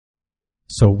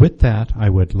So with that, I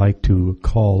would like to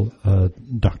call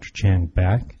Dr. Chang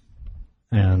back,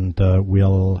 and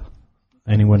will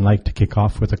anyone like to kick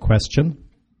off with a question?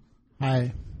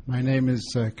 Hi, my name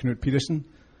is Knut Petersen.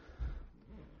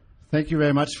 Thank you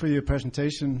very much for your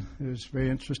presentation. It was very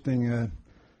interesting.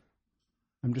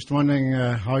 I'm just wondering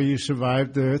how you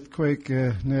survived the earthquake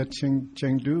near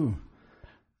Chengdu.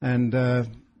 And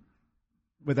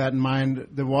with that in mind,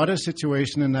 the water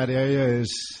situation in that area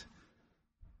is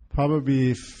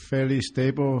probably fairly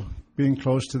stable, being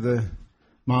close to the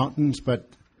mountains, but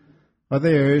other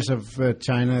areas of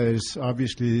China is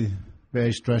obviously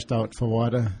very stressed out for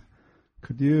water.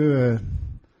 Could you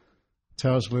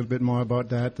tell us a little bit more about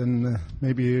that, and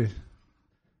maybe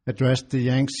address the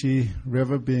Yangtze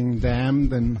River being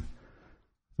dammed, and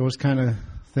those kind of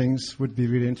things would be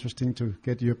really interesting to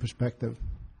get your perspective.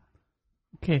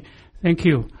 Okay, thank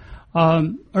you.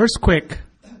 Earthquake.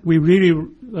 We really,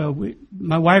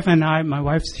 my wife and I, my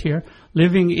wife's here,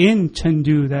 living in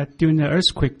Chengdu that during the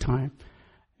earthquake time.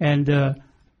 And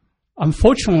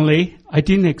unfortunately, I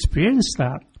didn't experience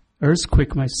that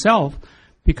earthquake myself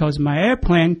because my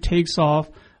airplane takes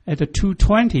off at the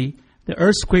 220. The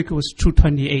earthquake was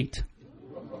 228.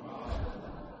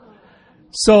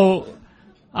 So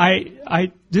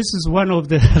this is one of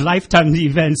the lifetime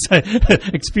events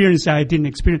experience I didn't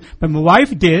experience. But my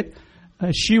wife did.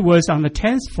 She was on the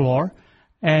 10th floor,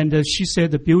 and she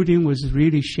said the building was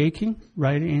really shaking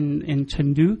right in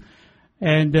Chengdu.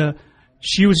 And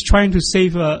she was trying to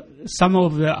save some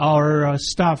of our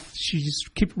stuff. She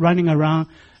just kept running around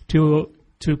to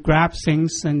grab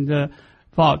things. And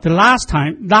well, the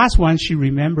last one she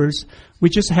remembers, we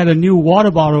just had a new water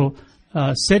bottle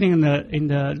sitting in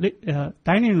the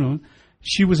dining room.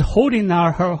 She was holding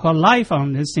out her life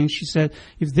on this thing. She said,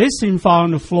 if this thing fall on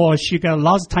the floor, she got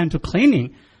lots of time to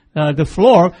cleaning the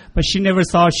floor, but she never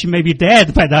thought she may be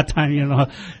dead by that time, you know.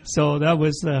 So that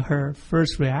was her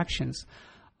first reactions.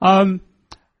 I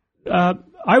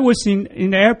was in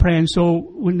the airplane, so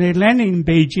when they landed in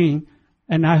Beijing,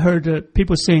 and I heard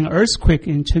people saying earthquake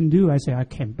in Chengdu, I said, I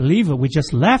can't believe it. We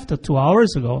just left 2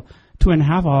 hours ago,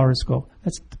 2.5 hours ago.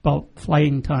 That's about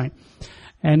flying time.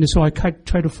 And so I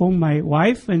tried to phone my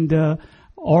wife and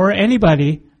or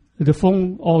anybody. The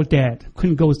phone all dead,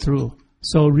 couldn't go through.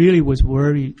 So really was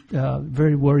worried,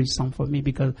 very worrisome for me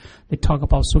because they talk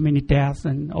about so many deaths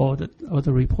and all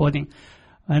the reporting.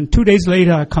 And 2 days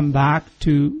later, I come back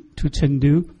to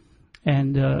Chengdu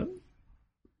and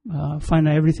find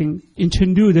out everything. In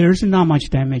Chengdu, there's not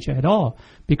much damage at all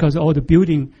because all the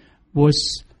building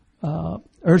was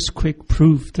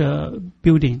earthquake-proofed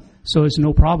building, so it's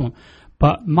no problem.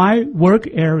 But my work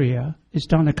area is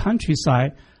down the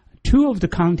countryside. 2 of the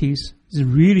counties is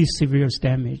really severe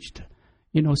damaged.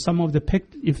 You know, some of the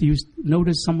if you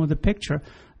notice some of the picture,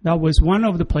 that was one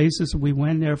of the places we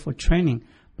went there for training.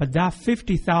 But that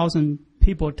 50,000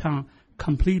 people town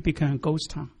completely became a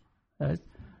ghost town.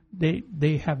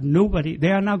 They have nobody. They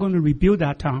are not going to rebuild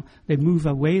that town. They move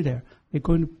away there. They're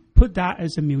going to put that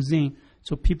as a museum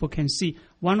so people can see.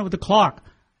 One of the clock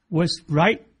was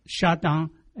shut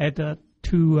down at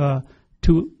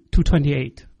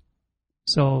 228.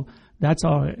 So that's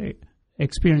our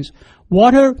experience.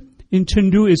 Water in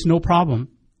Chengdu is no problem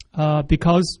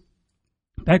because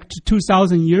back to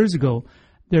 2,000 years ago,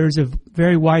 there's a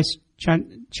very wise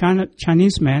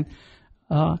Chinese man.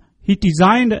 He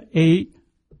designed a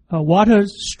water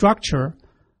structure,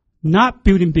 not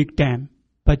building big dam,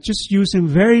 but just using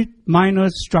very minor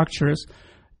structures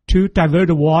to divert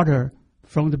the water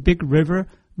from the big river,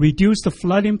 reduce the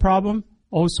flooding problem,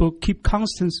 also keep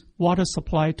constant water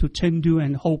supply to Chengdu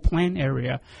and whole plain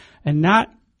area. And that,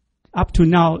 up to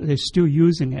now, they're still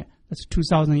using it. That's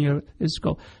 2,000 years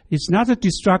ago. It's not a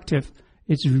destructive.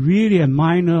 It's really a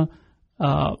minor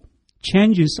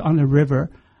changes on the river.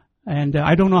 And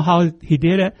I don't know how he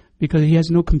did it because he has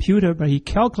no computer, but he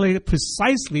calculated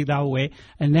precisely that way,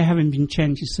 and they haven't been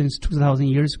changed since 2,000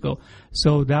 years ago.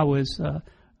 So that was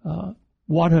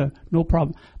water, no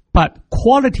problem. But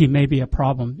quality may be a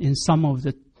problem in some of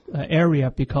the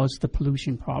area because of the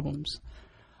pollution problems.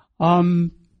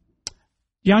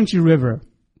 Yangtze River.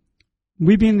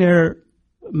 We've been there,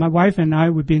 my wife and I,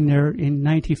 we've been there in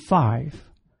 95.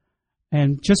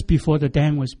 And just before the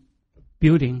dam was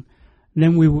building.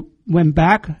 Then we went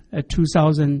back at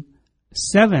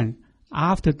 2007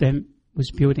 after the dam was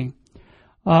building.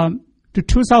 To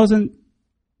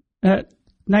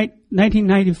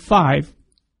 1995,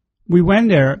 we went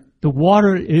there. The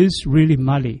water is really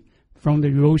muddy from the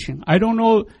erosion. I don't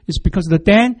know, it's because the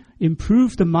dam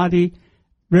improved the muddy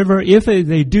river. If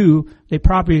they do, they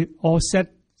probably all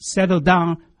settle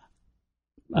down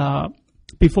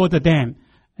before the dam.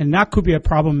 And that could be a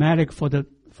problematic for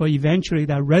eventually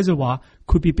that reservoir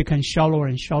could become shallower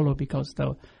and shallower because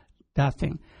of that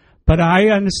thing. But I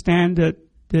understand that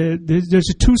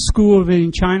there's two schools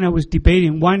in China was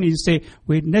debating. One is say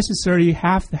we necessarily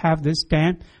have to have this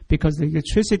dam because of the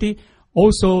electricity.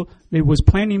 Also, they was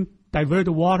planning divert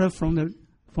the water from the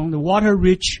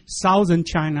water-rich southern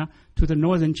China to the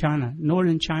northern China.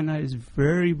 Northern China is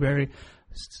very, very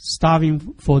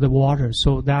starving for the water,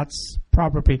 so that's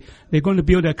probably they're going to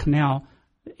build a canal,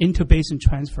 interbasin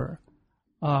transfer.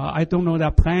 I don't know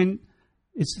that plan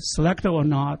is selected or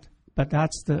not, but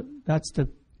that's the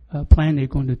plan they're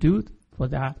going to do for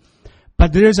that.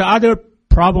 But there's other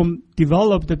problem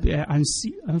developed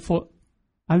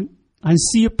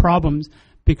unsealed problems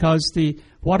because the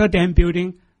water dam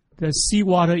building, the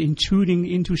seawater intruding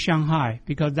into Shanghai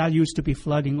because that used to be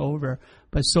flooding over.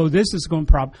 But so this is going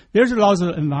to problem. There's lots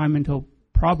of environmental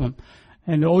problem.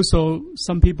 And also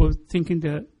some people thinking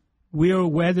the weird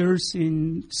weathers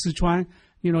in Sichuan,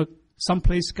 some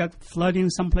place got flooding,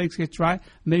 some place get dry,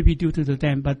 maybe due to the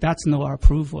dam, but that's no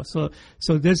approval. So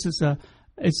this is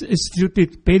it's still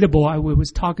debatable. I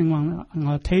was talking on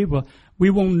our table. We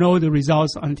won't know the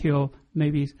results until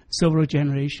maybe several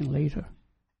generations later.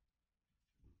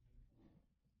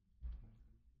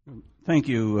 Thank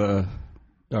you,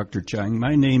 Dr. Chang.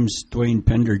 My name's Dwayne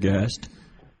Pendergast.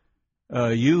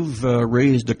 You've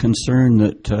raised a concern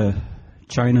that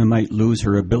China might lose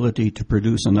her ability to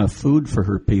produce enough food for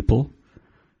her people.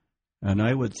 And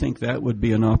I would think that would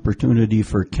be an opportunity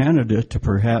for Canada to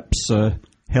perhaps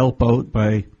help out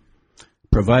by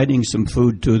providing some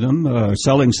food to them,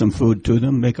 selling some food to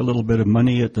them, make a little bit of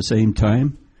money at the same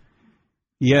time.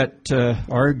 Yet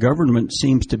our government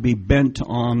seems to be bent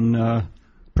on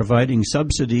providing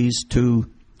subsidies to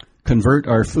convert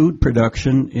our food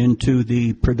production into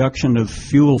the production of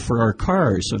fuel for our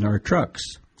cars and our trucks.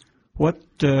 What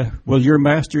will your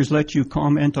masters let you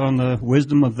comment on the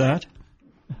wisdom of that?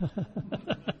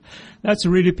 That's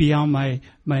really beyond my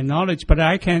knowledge, but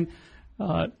I can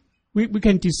we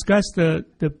can discuss the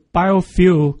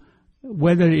biofuel,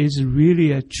 whether it is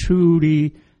really a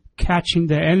truly catching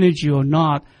the energy or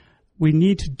not. We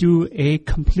need to do a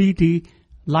completely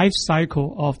life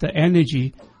cycle of the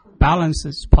energy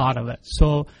balances part of it.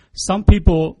 So some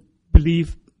people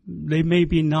believe they may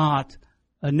be not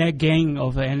a net gain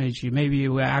of energy. Maybe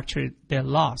we're actually their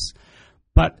loss.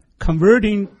 But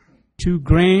converting to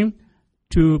grain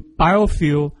to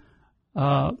biofuel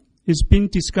is being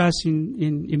discussed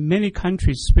in many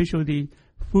countries, especially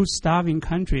food-starving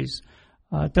countries.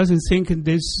 Doesn't think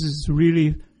this is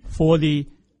really for the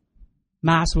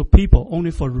mass of people,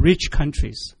 only for rich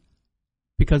countries,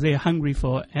 because they're hungry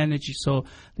for energy, so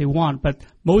they want. But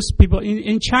most people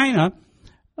in China,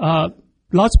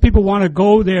 lots of people want to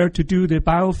go there to do the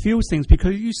biofuel things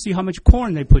because you see how much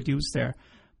corn they produce there.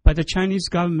 But the Chinese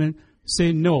government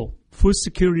say no, food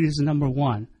security is number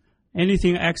one.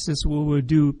 Anything excess we will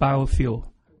do biofuel.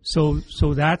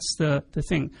 So that's the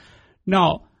thing.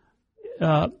 Now,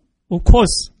 of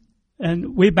course,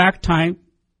 and way back time,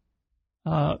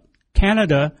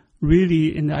 Canada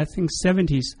really in I think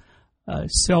 70s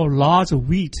sell lots of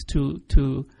wheat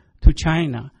to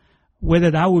China.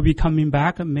 Whether that will be coming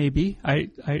back, maybe I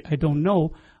don't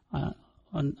know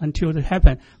until it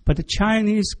happens. But the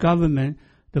Chinese government,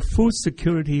 the food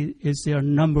security is their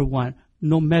number one,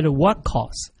 no matter what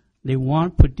cost. They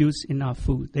want to produce enough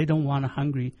food. They don't want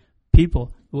hungry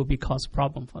people. It will be cause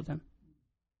problem for them.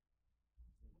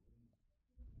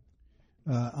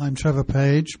 I'm Trevor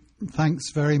Page. Thanks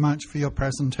very much for your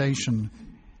presentation.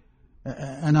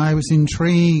 And I was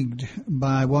intrigued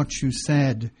by what you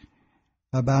said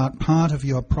about part of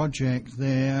your project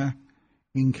there,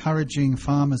 encouraging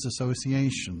farmers'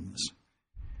 associations.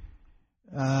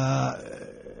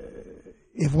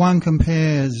 If one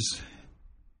compares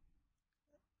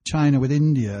China with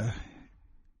India,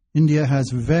 India has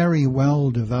very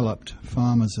well-developed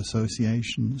farmers'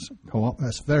 associations,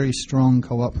 a very strong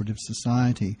cooperative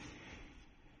society,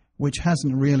 which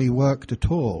hasn't really worked at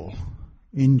all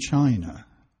in China.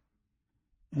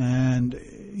 And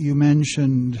you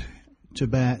mentioned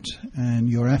Tibet and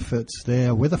your efforts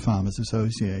there with a farmers'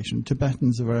 association.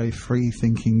 Tibetans are very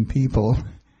free-thinking people.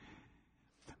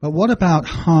 But what about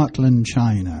heartland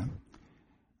China?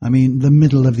 I mean, the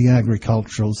middle of the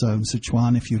agricultural zone,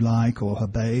 Sichuan, if you like, or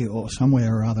Hebei, or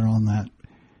somewhere or other on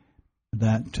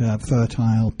that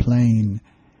fertile plain.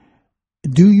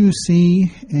 Do you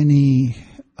see any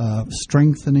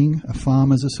strengthening of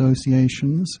farmers'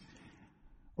 associations,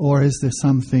 or is there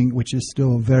something which is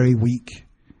still very weak?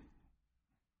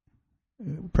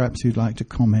 Perhaps you'd like to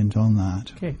comment on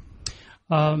that. Okay.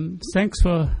 Thanks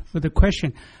for the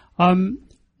question.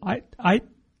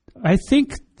 I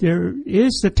think there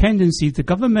is a tendency. The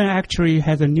government actually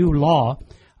has a new law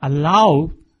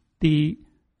allow the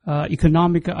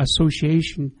economic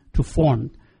association to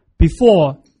form.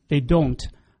 Before they don't.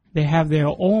 They have their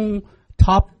own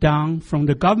top-down from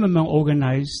the government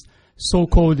organized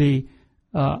so-called the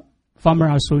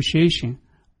farmer association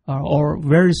or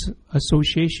various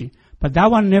association. But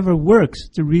that one never works.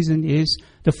 The reason is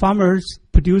the farmers,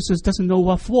 producers doesn't know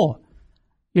what for,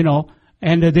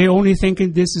 and they only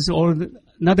thinking this is all.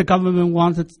 Another government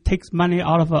wants to take money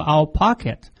out of our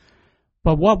pocket.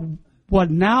 But what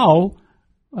now?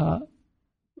 The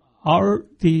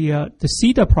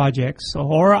CEDA projects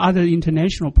or other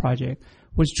international project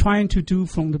was trying to do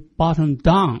from the bottom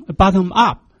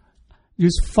up.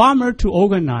 Use farmer to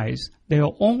organize their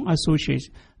own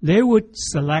association. They would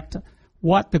select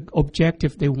what the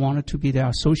objective they wanted to be their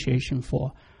association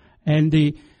for, and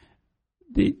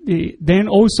then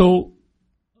also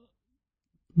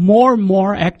more and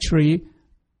more actually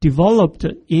developed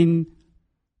in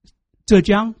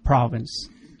Zhejiang province,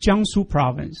 Jiangsu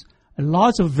province.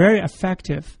 Lots of very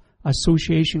effective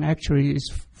association actually is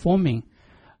forming,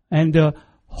 and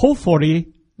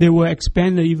hopefully they will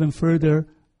expand even further,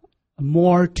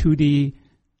 more to the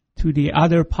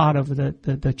other part of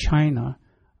the China.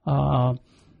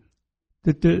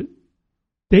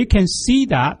 They can see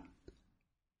that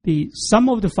some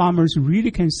of the farmers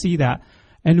really can see that,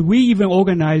 and we even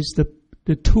organized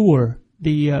the tour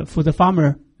for the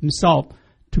farmer himself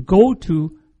to go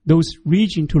to those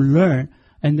regions to learn.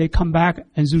 And they come back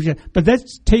and do that. But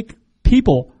let's take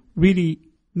people really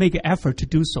make an effort to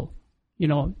do so.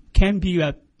 Can be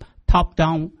a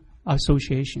top-down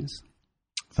associations.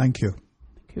 Thank you.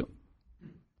 Thank you.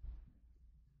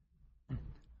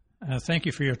 Thank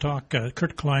you for your talk,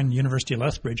 Kurt Klein, University of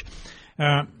Lethbridge.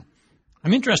 I'm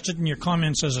interested in your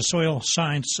comments as a soil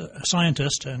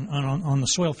scientist and on the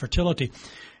soil fertility.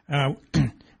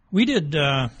 We did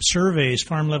surveys,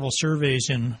 farm-level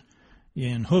surveys in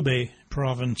Hubei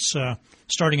province,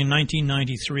 starting in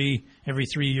 1993, every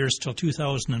 3 years till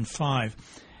 2005.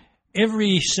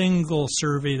 Every single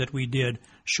survey that we did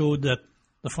showed that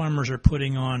the farmers are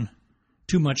putting on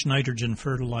too much nitrogen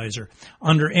fertilizer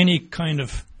under any kind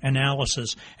of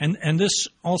analysis. And this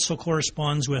also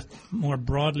corresponds with more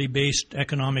broadly based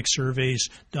economic surveys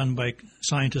done by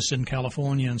scientists in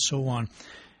California and so on.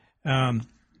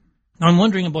 I'm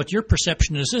wondering about your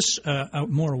perception. Is this a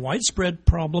more widespread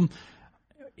problem?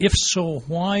 If so,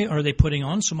 why are they putting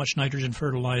on so much nitrogen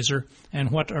fertilizer, and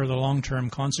what are the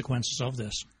long-term consequences of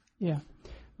this? Yeah,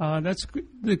 that's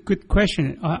a good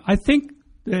question. I think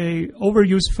the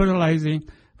overuse fertilizer,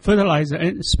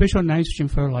 and special nitrogen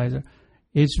fertilizer,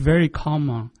 is very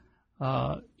common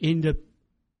in the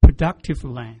productive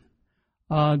land.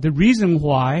 The reason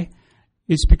why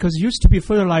is because it used to be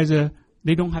fertilizer,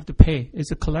 they don't have to pay.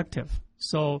 It's a collective.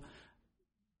 So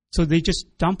they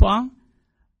just dump on.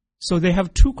 So they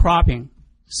have two cropping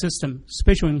system,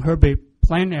 especially in Hebei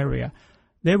plain area.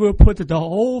 They will put the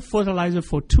whole fertilizer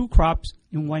for two crops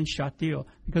in one shot deal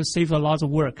because it saves a lot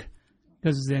of work.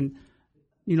 Because then,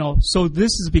 so this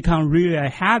has become really a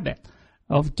habit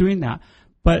of doing that.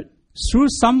 But through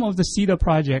some of the CEDA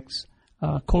projects,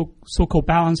 so-called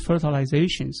balanced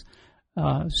fertilizations,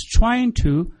 trying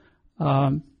to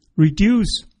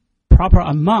reduce proper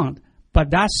amount, but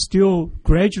that's still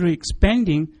gradually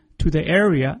expanding to the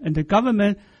area, and the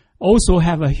government also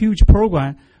have a huge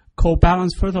program called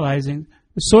balanced fertilizing,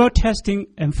 soil testing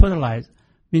and fertilize.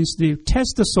 Means they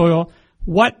test the soil,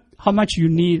 how much you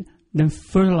need, then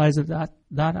fertilize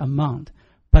that amount.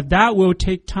 But that will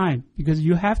take time because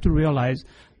you have to realize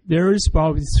there is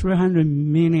probably 300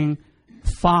 million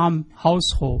farm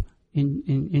household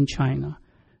in China.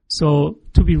 So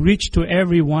to be reached to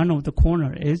every one of the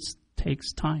corner, it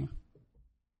takes time.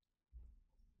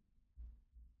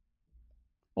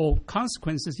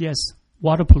 Consequences, yes,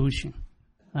 water pollution.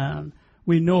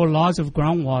 We know lots of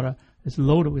groundwater is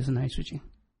loaded with nitrogen,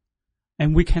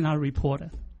 and we cannot report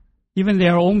it. Even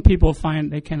their own people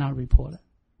find they cannot report it.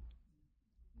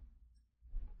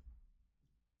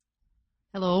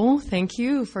 Hello, thank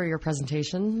you for your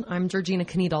presentation. I'm Georgina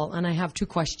Knedel, and I have two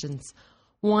questions.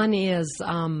 One is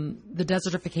the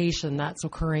desertification that's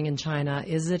occurring in China.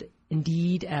 Is it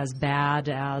indeed as bad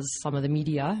as some of the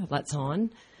media lets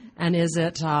on? And is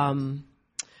it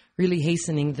really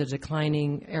hastening the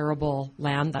declining arable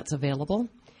land that's available?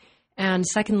 And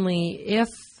secondly, if,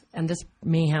 and this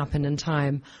may happen in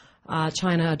time,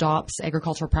 China adopts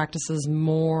agricultural practices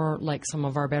more like some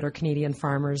of our better Canadian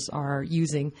farmers are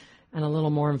using and a little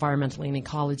more environmentally and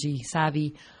ecology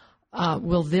savvy,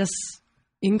 will this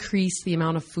increase the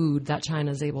amount of food that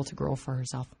China is able to grow for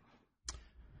herself?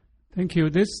 Thank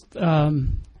you. This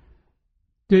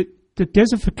the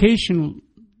desertification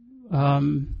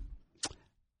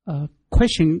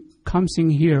question comes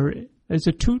in here as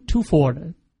a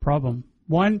twofold problem.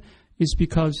 One is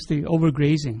because the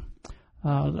overgrazing,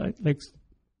 after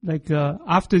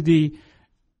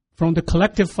from the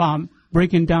collective farm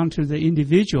breaking down to the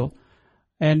individual,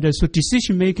 and so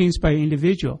decision making is by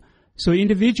individual. So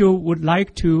individual would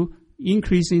like to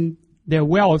increase in their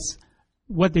wealth.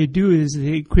 What they do is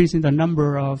they increase in the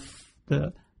number of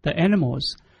the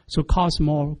animals, so cause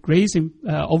more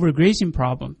overgrazing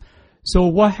problem. So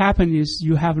what happens is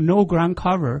you have no ground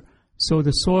cover, so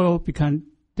the soil becomes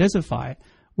desertified.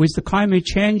 With the climate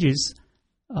changes,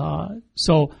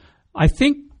 so I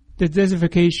think the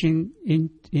desertification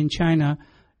in China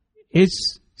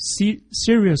is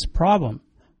serious problem.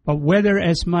 But whether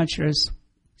as much as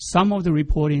some of the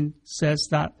reporting says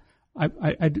that,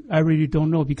 I really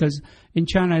don't know, because in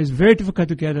China it's very difficult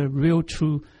to get a real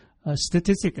true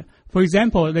statistic. For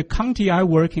example, the county I'm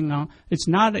working on, it's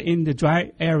not in the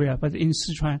dry area, but in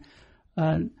Sichuan.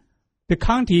 The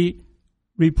county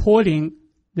reporting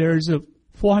there's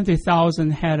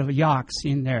 400,000 head of yaks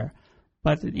in there,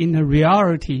 but in the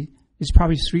reality, it's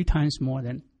probably 3 times more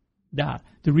than that.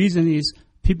 The reason is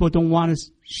people don't want to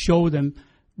show them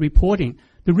reporting.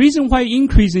 The reason why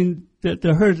increasing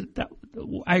the herd,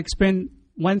 I explained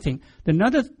one thing.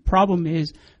 Another problem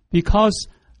is because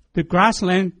the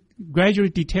grassland gradually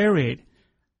deteriorate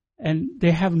and they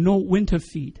have no winter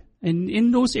feed. And in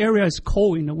those areas,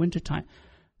 cold in the wintertime.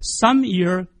 Some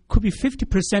year could be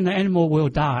 50% of animal will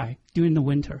die during the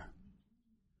winter.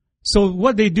 So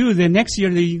what they do, the next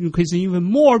year they increase even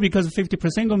more because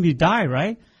 50% going to be die,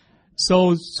 right?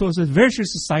 So it's a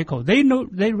vicious cycle. They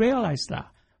realize that,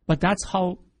 but that's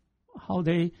how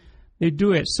they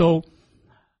do it. So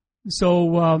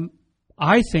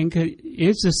I think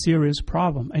it's a serious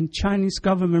problem, and Chinese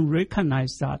government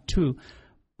recognize that too.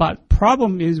 But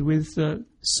problem is with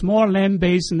small land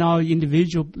base, now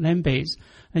individual land base,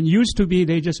 and used to be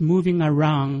they just moving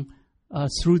around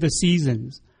through the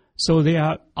seasons, so they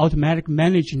are automatic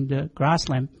managing the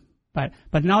grassland.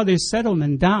 But now they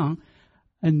settlement down,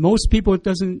 and most people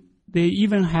they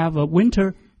even have a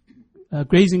winter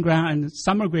grazing ground and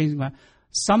summer grazing ground.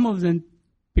 Some of them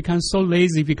become so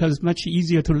lazy because it's much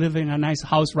easier to live in a nice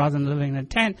house rather than living in a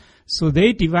tent. So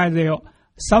they divide their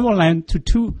summer land to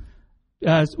two,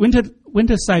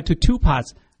 winter side to 2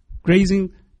 parts,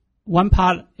 grazing one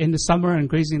part in the summer and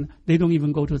grazing. They don't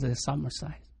even go to the summer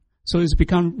side. So it's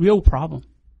become real problem.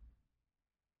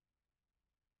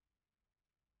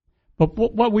 But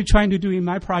what we're trying to do in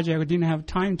my project, I didn't have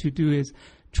time to do, is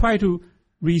try to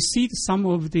reseed some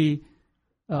of the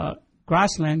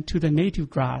grassland to the native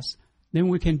grass. Then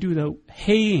we can do the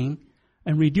haying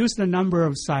and reduce the number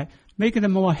of sites, make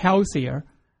them more healthier,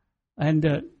 and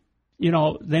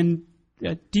then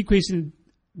decreasing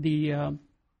the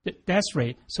death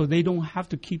rate, so they don't have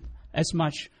to keep as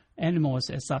much animals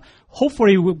as.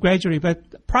 Hopefully, we'll gradually, but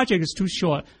the project is too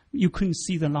short. You couldn't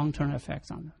see the long-term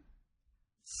effects on it.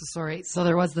 Sorry. So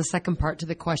there was the second part to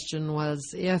the question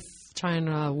was, if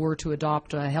China were to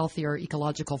adopt a healthier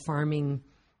ecological farming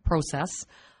process,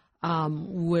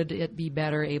 would it be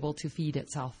better able to feed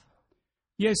itself?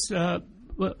 Yes.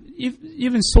 Well,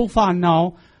 even so far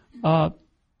now,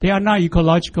 they are not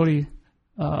ecologically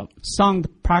sound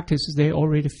practices. They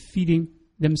already feeding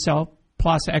themselves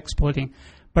plus exporting.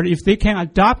 But if they can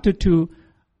adapt it to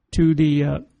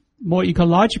the more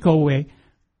ecological way,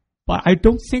 but I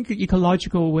don't think the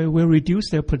ecological way will reduce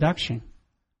their production,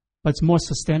 but it's more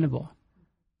sustainable.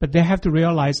 But they have to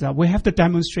realize that we have to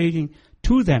demonstrating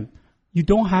to them. You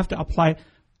don't have to apply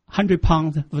 100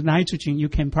 pounds of nitrogen. You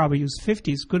can probably use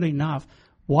 50. It's good enough.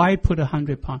 Why put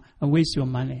 100 pounds and waste your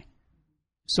money?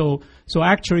 So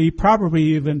actually, probably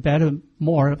even better,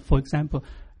 more. For example,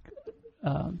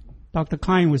 Dr.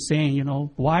 Klein was saying,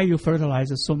 why you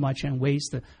fertilize so much and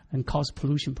waste and cause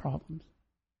pollution problems.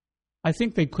 I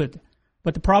think they could.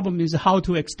 But the problem is how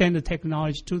to extend the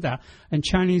technology to that. And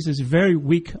Chinese is very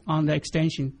weak on the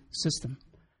extension system.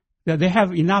 They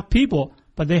have enough people,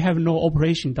 but they have no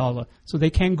operation dollar. So they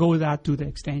can't go that to the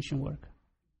extension work.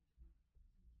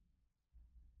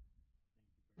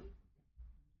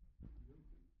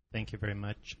 Thank you very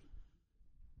much.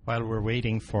 While we're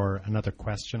waiting for another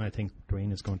question, I think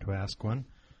Dwayne is going to ask one.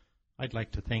 I'd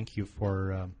like to thank you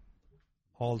for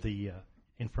all the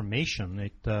information.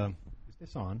 Is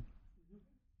this on?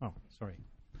 Oh, sorry.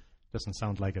 Doesn't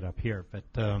sound like it up here. But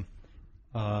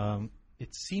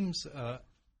it seems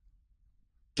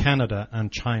Canada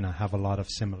and China have a lot of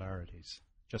similarities,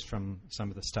 just from some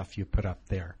of the stuff you put up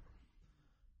there.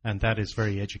 And that is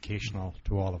very educational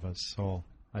to all of us. So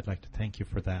I'd like to thank you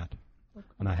for that.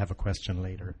 And I have a question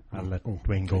later. I'll let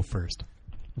Dwayne go first.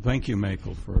 Thank you,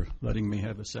 Michael, for letting me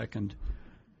have a second.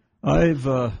 I've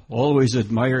always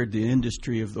admired the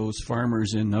industry of those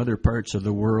farmers in other parts of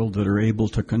the world that are able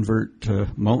to convert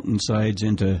mountainsides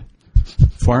into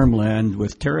farmland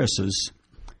with terraces.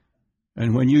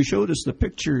 And when you showed us the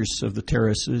pictures of the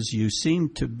terraces, you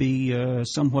seemed to be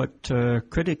somewhat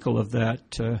critical of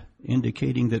that,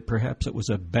 indicating that perhaps it was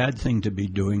a bad thing to be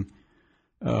doing.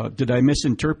 Did I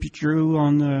misinterpret you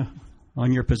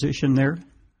on your position there?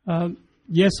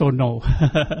 Yes or no?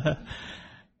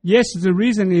 Yes, the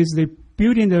reason is the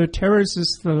building the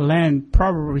terraces to the land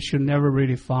probably should never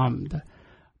really farmed,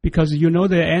 because you know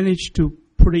the energy to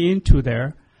put it into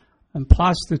there, and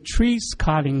plus the trees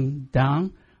cutting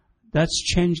down, that's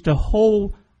changed the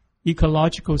whole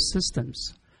ecological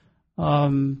systems.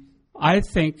 I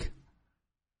think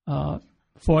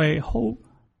for a whole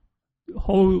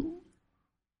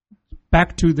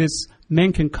back to this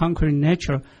man can conquer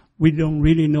nature, we don't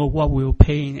really know what we'll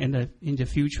pay in the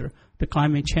future. The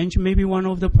climate change may be one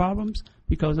of the problems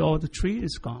because all the tree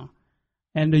is gone.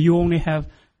 And you only have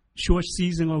short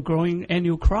seasonal growing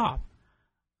annual crop,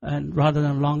 and rather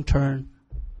than long-term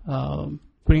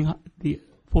the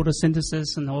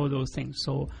photosynthesis and all those things.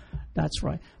 So that's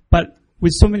right. But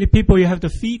with so many people, you have to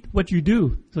feed what you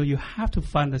do. So you have to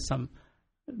find some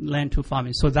land to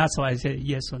farming. So that's why I said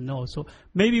yes or no. So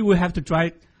maybe we have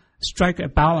to strike a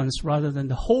balance rather than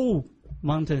the whole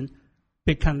mountain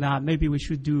big canal. Maybe we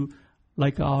should do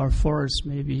like our forest,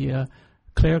 maybe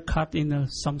clear cut in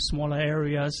some smaller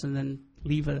areas and then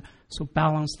leave it, so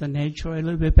balance the nature a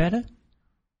little bit better.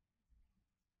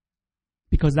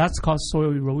 Because that's caused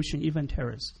soil erosion, even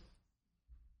terrace.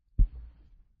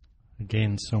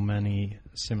 Again, so many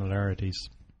similarities.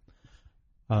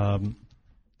 The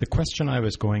question I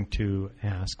was going to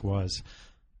ask was,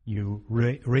 you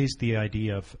raised the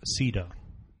idea of CETA,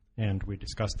 and we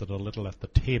discussed it a little at the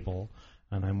table,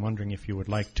 and I'm wondering if you would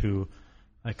like to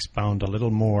expound a little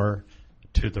more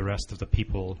to the rest of the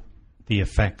people the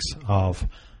effects of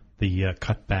the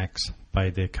cutbacks by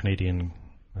the Canadian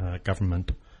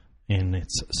government in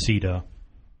its CETA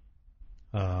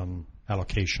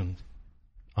allocation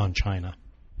on China.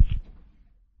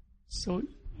 So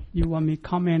you want me to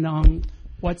comment on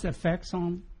what's the effects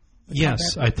on the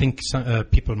Yes, cutback? I think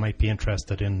people might be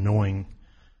interested in knowing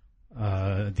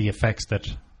the effects that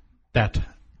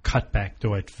cutback,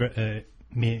 though it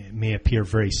may appear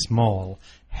very small,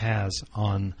 has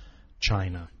on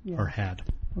China, or had.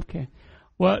 Okay.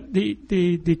 Well,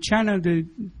 the China, the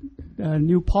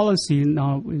new policy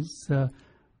now is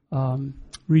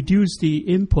reduce the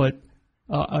input,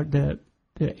 the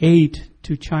aid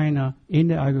to China in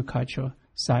the agriculture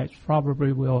side.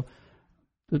 Probably will,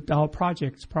 our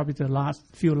projects, probably the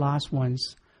last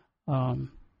ones,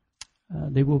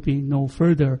 there will be no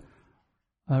further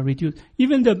reduced.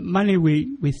 Even the money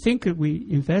we think we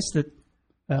invested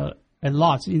a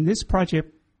lot in this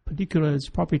project, particular, is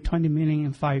probably $20 million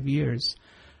in 5 years.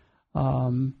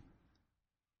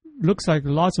 Looks like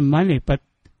lots of money, but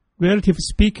relatively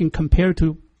speaking, compared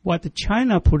to what the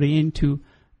China put into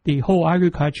the whole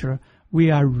agriculture,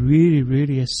 we are really,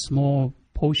 really a small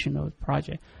portion of the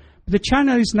project. But the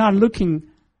China is not looking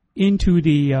into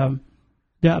the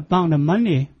amount of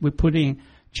money we put in.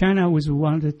 China was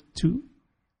wanted to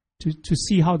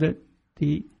see how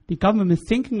the government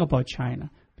thinking about China,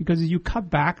 because you cut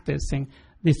back this thing,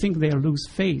 they think they'll lose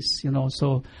face,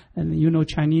 So, and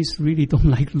Chinese really don't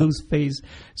like lose face,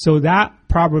 so that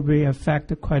probably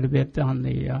affected quite a bit on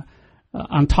the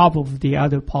on top of the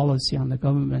other policy on the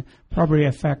government. Probably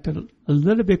affected a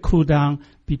little bit cool down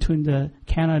between the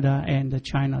Canada and the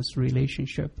China's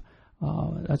relationship.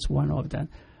 That's one of them.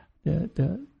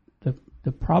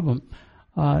 The problem.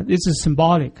 This is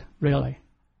symbolic, really.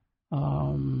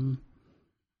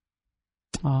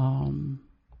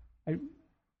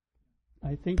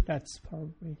 I think that's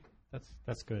probably...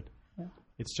 That's good. Yeah.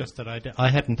 It's just that I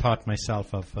hadn't thought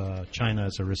myself of China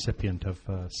as a recipient of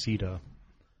CETA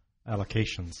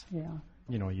allocations. Yeah.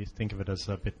 You think of it as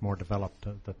a bit more developed,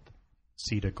 that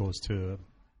CETA goes to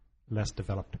less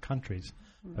developed countries,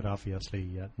 but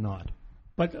obviously not.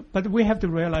 But we have to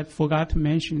realize, forgot to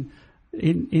mention,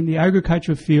 in the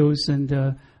agriculture fields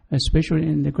and especially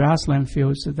in the grassland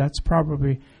fields, that's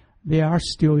probably, they are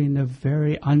still in a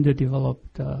very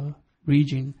underdeveloped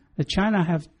region. China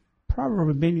have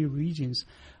probably many regions.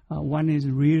 One is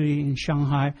really in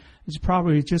Shanghai. It's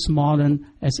probably just modern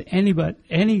as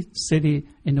any city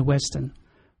in the Western.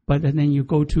 But then you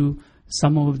go to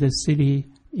some of the city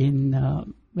in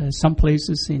some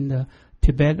places in the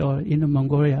Tibet or in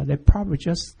Mongolia, they're probably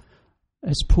just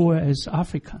as poor as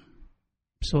African.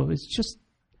 So it's just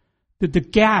the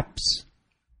gaps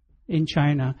in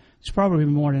China is probably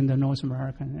more than the North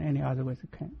America and any other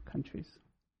Western countries.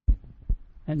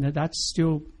 And that's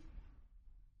still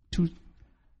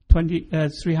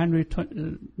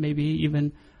 300, maybe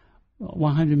even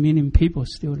 100 million people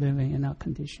still living in our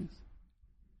conditions.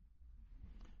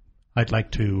 I'd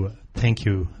like to thank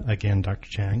you again, Dr.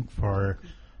 Chang, for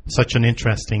such an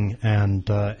interesting and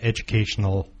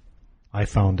educational, I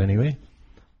found anyway,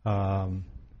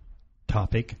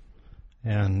 topic.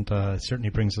 And certainly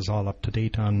brings us all up to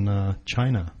date on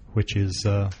China, which is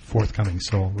forthcoming.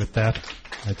 So with that,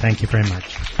 I thank you very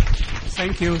much.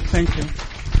 Thank you.